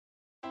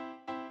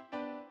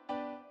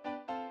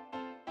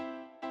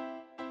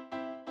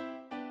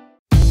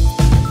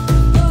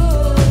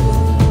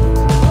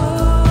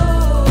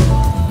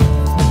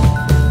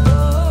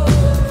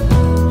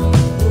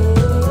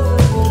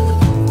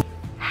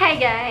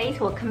guys,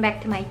 welcome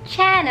back to my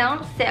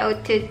channel. So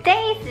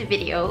today's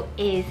video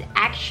is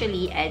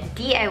actually a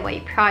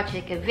DIY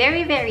project, a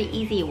very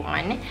easy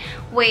one,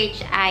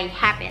 which I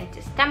happened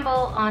to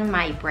stumble on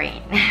my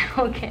brain.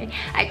 Okay,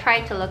 I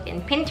tried to look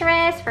in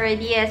Pinterest for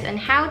ideas on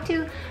how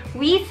to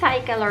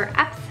recycle or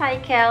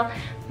upcycle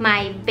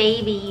my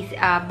baby's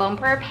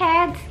bumper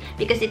pads,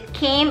 because it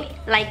came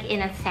like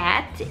in a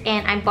set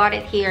and I bought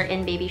it here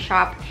in Baby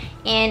Shop,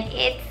 and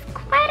it's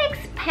quite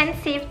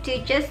expensive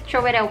to just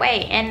throw it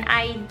away, and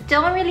I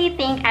don't really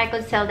think I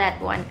could sell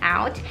that one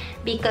out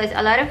because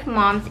a lot of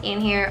moms in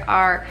here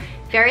are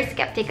very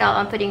skeptical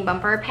on putting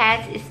bumper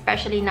pads,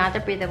 especially not the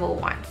breathable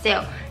ones.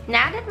 So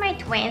now that my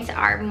twins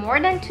are more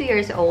than 2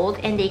 years old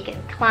and they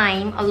can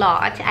climb a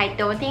lot, I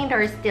don't think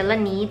there's still a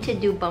need to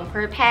do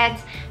bumper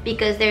pads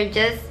because they're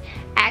just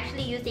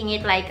actually using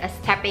it like a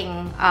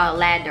stepping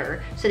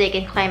ladder so they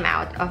can climb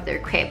out of their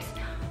cribs.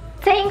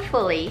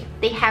 Thankfully,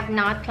 they have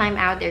not climbed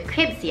out their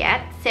cribs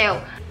yet,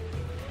 so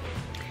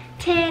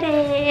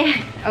ta-da!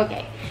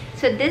 Okay,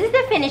 so this is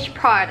the finished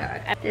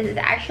product. This is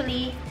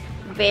actually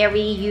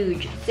very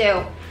huge.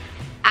 So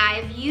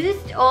I've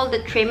used all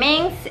the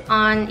trimmings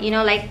on, you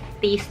know, like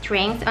the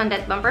strings on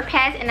that bumper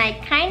pads, and I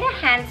kind of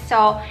hand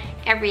sew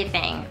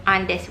everything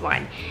on this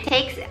one. It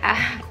takes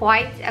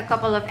quite a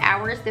couple of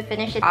hours to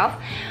finish it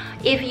off.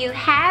 If you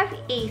have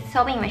a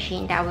sewing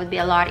machine, that would be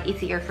a lot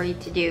easier for you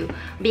to do,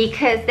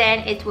 because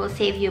then it will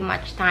save you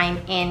much time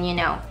in, you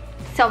know,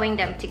 sewing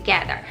them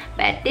together.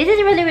 But this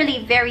is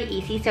really very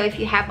easy. So if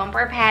you have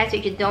bumper pads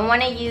that you don't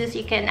want to use,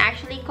 you can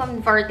actually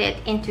convert it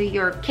into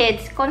your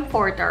kids'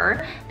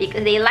 comforter,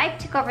 because they like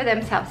to cover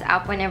themselves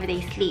up whenever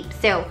they sleep.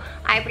 So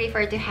I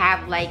prefer to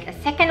have like a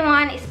second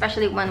one,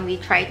 especially when we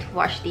try to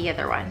wash the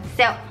other one.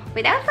 So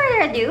without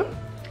further ado,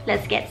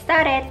 let's get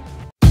started.